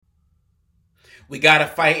We gotta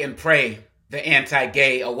fight and pray the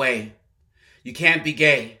anti-gay away. You can't be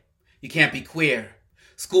gay. You can't be queer.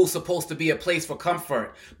 School's supposed to be a place for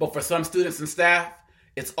comfort, but for some students and staff,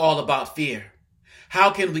 it's all about fear.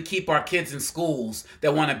 How can we keep our kids in schools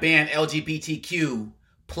that want to ban LGBTQ,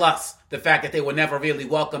 plus the fact that they were never really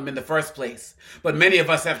welcome in the first place? But many of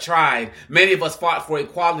us have tried. Many of us fought for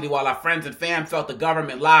equality while our friends and fam felt the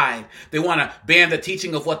government lied. They want to ban the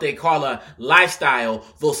teaching of what they call a lifestyle,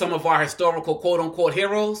 though some of our historical quote-unquote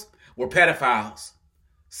heroes were pedophiles.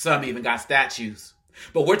 Some even got statues.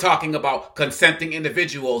 But we're talking about consenting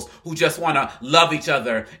individuals who just want to love each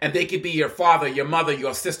other, and they could be your father, your mother,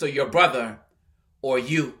 your sister, your brother, or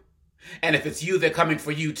you. And if it's you, they're coming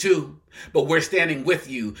for you too. But we're standing with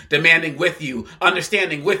you, demanding with you,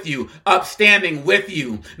 understanding with you, upstanding with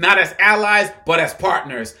you, not as allies, but as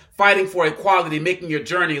partners, fighting for equality, making your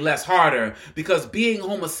journey less harder, because being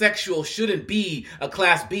homosexual shouldn't be a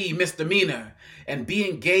Class B misdemeanor, and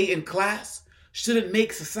being gay in class shouldn't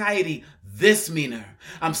make society this meaner.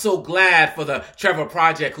 I'm so glad for the Trevor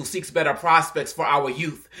Project, who seeks better prospects for our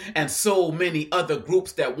youth, and so many other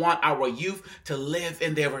groups that want our youth to live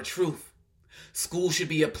in their truth. School should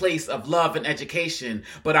be a place of love and education,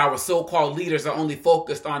 but our so-called leaders are only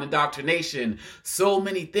focused on indoctrination. So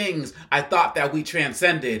many things I thought that we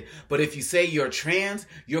transcended, but if you say you're trans,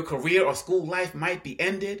 your career or school life might be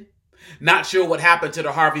ended. Not sure what happened to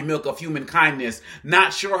the Harvey Milk of human kindness.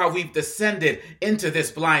 Not sure how we've descended into this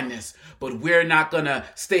blindness. But we're not going to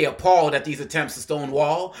stay appalled at these attempts to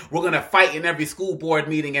stonewall. We're going to fight in every school board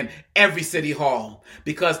meeting and every city hall.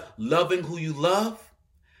 Because loving who you love,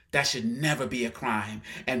 that should never be a crime.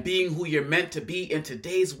 And being who you're meant to be in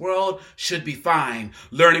today's world should be fine.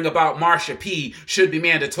 Learning about Marsha P. should be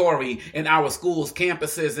mandatory in our schools,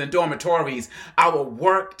 campuses, and dormitories. Our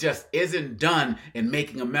work just isn't done in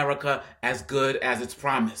making America as good as its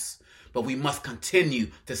promise. But we must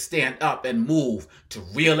continue to stand up and move to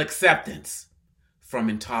real acceptance from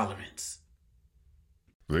intolerance.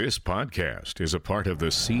 This podcast is a part of the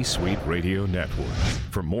C-Suite Radio Network.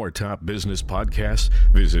 For more top business podcasts,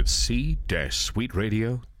 visit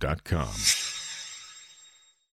c-suiteradio.com.